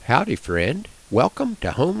Howdy, friend. Welcome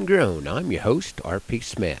to Homegrown. I'm your host, R.P.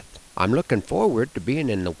 Smith. I'm looking forward to being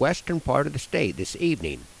in the western part of the state this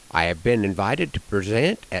evening. I have been invited to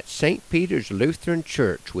present at St. Peter's Lutheran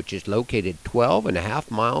Church, which is located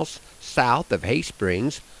 12.5 miles south of Hay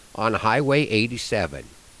Springs on Highway 87.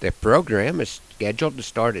 The program is scheduled to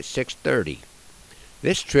start at 6:30.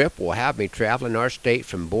 This trip will have me traveling our state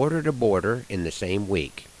from border to border in the same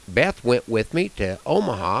week. Beth went with me to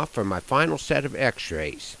Omaha for my final set of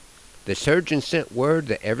x-rays. The surgeon sent word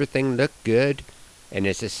that everything looked good, and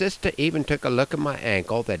his assistant even took a look at my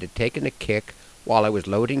ankle that had taken a kick while I was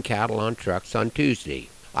loading cattle on trucks on Tuesday.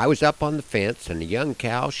 I was up on the fence, and the young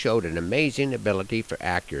cow showed an amazing ability for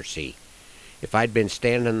accuracy. If I'd been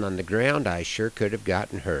standing on the ground, I sure could have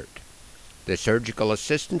gotten hurt. The surgical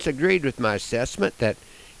assistants agreed with my assessment that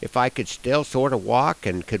if I could still sort of walk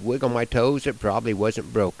and could wiggle my toes, it probably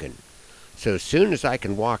wasn't broken. So as soon as I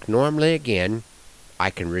can walk normally again, I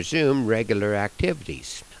can resume regular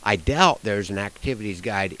activities. I doubt there's an activities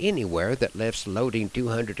guide anywhere that lists loading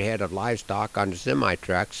 200 head of livestock onto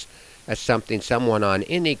semi-trucks as something someone on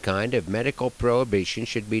any kind of medical prohibition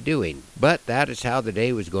should be doing. But that is how the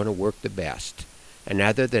day was going to work the best. And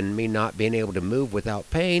other than me not being able to move without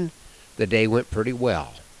pain, the day went pretty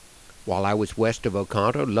well. While I was west of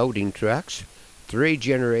Oconto loading trucks, 3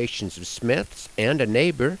 generations of Smiths and a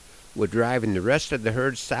neighbor were driving the rest of the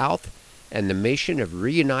herd south, and the mission of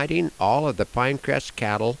reuniting all of the Pinecrest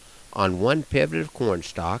cattle on one pivot of corn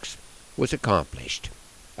stalks was accomplished.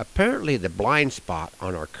 Apparently the blind spot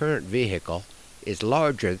on our current vehicle is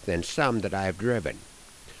larger than some that I have driven.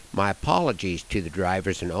 My apologies to the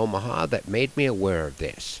drivers in Omaha that made me aware of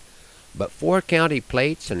this. But 4 county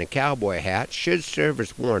plates and a cowboy hat should serve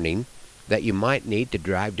as warning that you might need to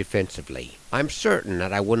drive defensively. I'm certain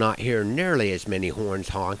that I will not hear nearly as many horns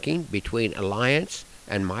honking between Alliance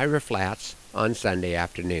and Myra Flats on Sunday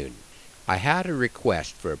afternoon. I had a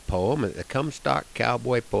request for a poem at the Comstock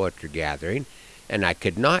Cowboy Poetry Gathering, and I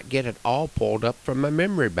could not get it all pulled up from my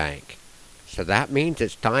memory bank. So that means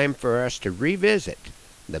it's time for us to revisit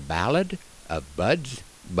the Ballad of Bud's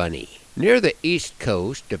Bunny. Near the east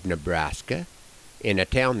coast of Nebraska, in a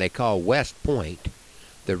town they call West Point,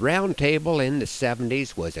 the Round Table in the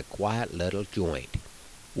 70s was a quiet little joint,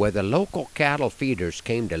 where the local cattle feeders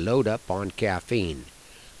came to load up on caffeine.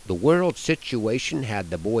 The world situation had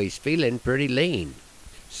the boys feeling pretty lean.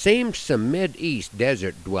 Seemed some mid-east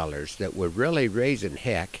desert dwellers that were really raising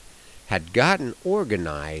heck had gotten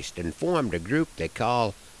organized and formed a group they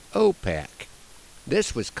call OPEC.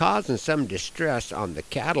 This was causing some distress on the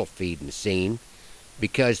cattle feeding scene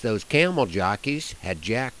because those camel jockeys had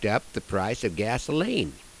jacked up the price of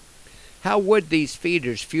gasoline. How would these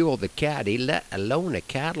feeders fuel the caddy, let alone a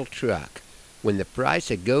cattle truck, when the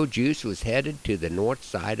price of go-juice was headed to the north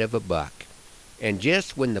side of $1? And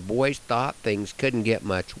just when the boys thought things couldn't get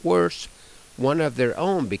much worse, one of their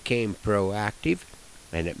own became proactive,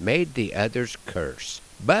 and it made the others curse.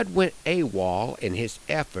 Bud went AWOL in his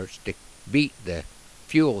efforts to beat the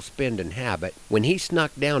fuel-spending habit when he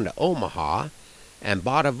snuck down to Omaha and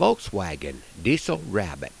bought a Volkswagen Diesel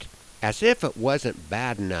Rabbit. As if it wasn't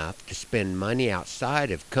bad enough to spend money outside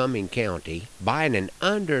of Cumming County, buying an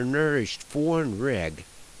undernourished foreign rig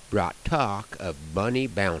brought talk of bunny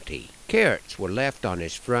bounty. Carrots were left on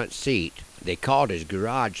his front seat. They called his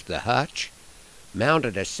garage the hutch,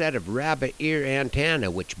 mounted a set of rabbit ear antenna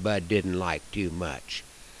which Bud didn't like too much.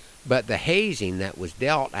 But the hazing that was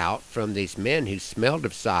dealt out from these men who smelled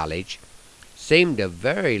of silage seemed of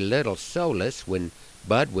very little solace when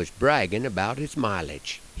Bud was bragging about his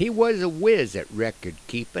mileage. He was a whiz at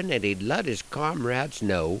record-keeping, and he'd let his comrades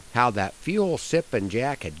know how that fuel-sipping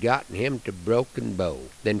jack had gotten him to Broken Bow,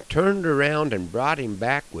 then turned around and brought him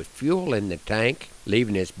back with fuel in the tank,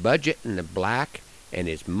 leaving his budget in the black and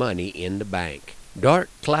his money in the bank. Dark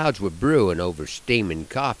clouds were brewing over steaming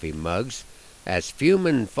coffee mugs as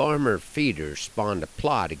fuming farmer feeders spawned a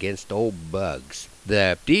plot against old Bugs.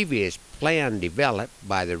 The devious plan developed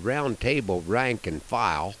by the Round Table rank and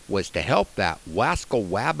file was to help that wascal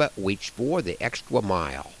wabbit reach for the extra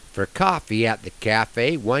mile. For coffee at the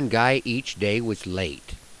cafe, one guy each day was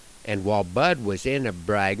late, and while Bud was in a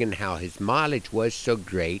bragging how his mileage was so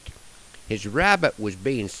great, his rabbit was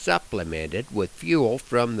being supplemented with fuel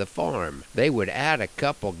from the farm. They would add a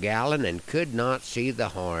couple gallon and could not see the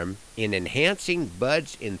harm in enhancing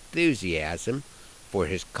Bud's enthusiasm for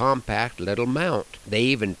his compact little mount. They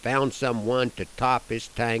even found someone to top his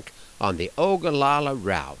tank on the Ogallala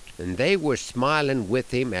route, and they were smiling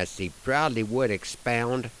with him as he proudly would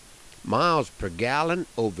expound miles per gallon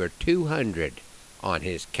over 200 on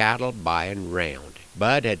his cattle buying round.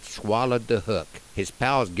 Bud had swallowed the hook, His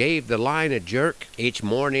pals gave the line a jerk. Each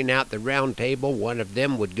morning at the round table, one of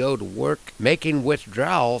them would go to work, making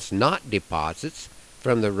withdrawals, not deposits,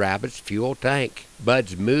 from the rabbit's fuel tank.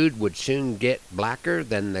 Bud's mood would soon get blacker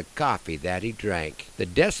than the coffee that he drank. The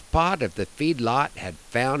despot of the feedlot had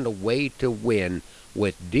found a way to win,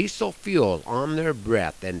 with diesel fuel on their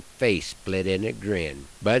breath and face split in a grin.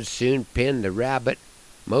 Bud soon pinned the rabbit,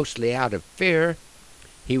 mostly out of fear.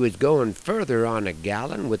 He was going further on a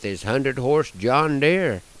gallon with his 100-horse John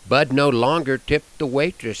Deere. Bud no longer tipped the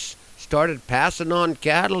waitress, started passing on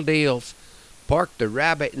cattle deals, parked the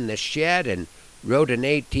rabbit in the shed, and rode an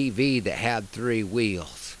ATV that had 3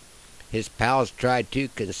 wheels. His pals tried to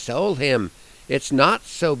console him. It's not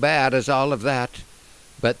so bad as all of that.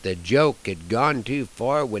 But the joke had gone too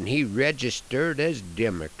far when he registered as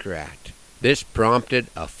Democrat. This prompted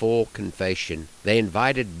a full confession. They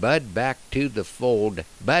invited Bud back to the fold.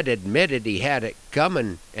 Bud admitted he had it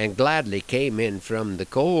coming and gladly came in from the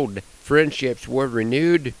cold. Friendships were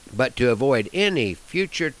renewed, but to avoid any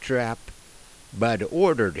future trap, Bud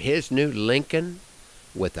ordered his new Lincoln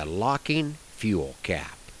with a locking fuel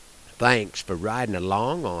cap. Thanks for riding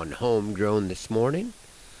along on Homegrown this morning.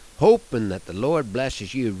 Hoping that the Lord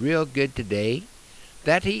blesses you real good today,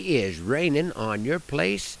 that He is raining on your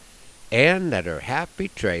place, and that our happy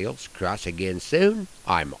trails cross again soon.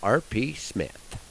 I'm R.P. Smith.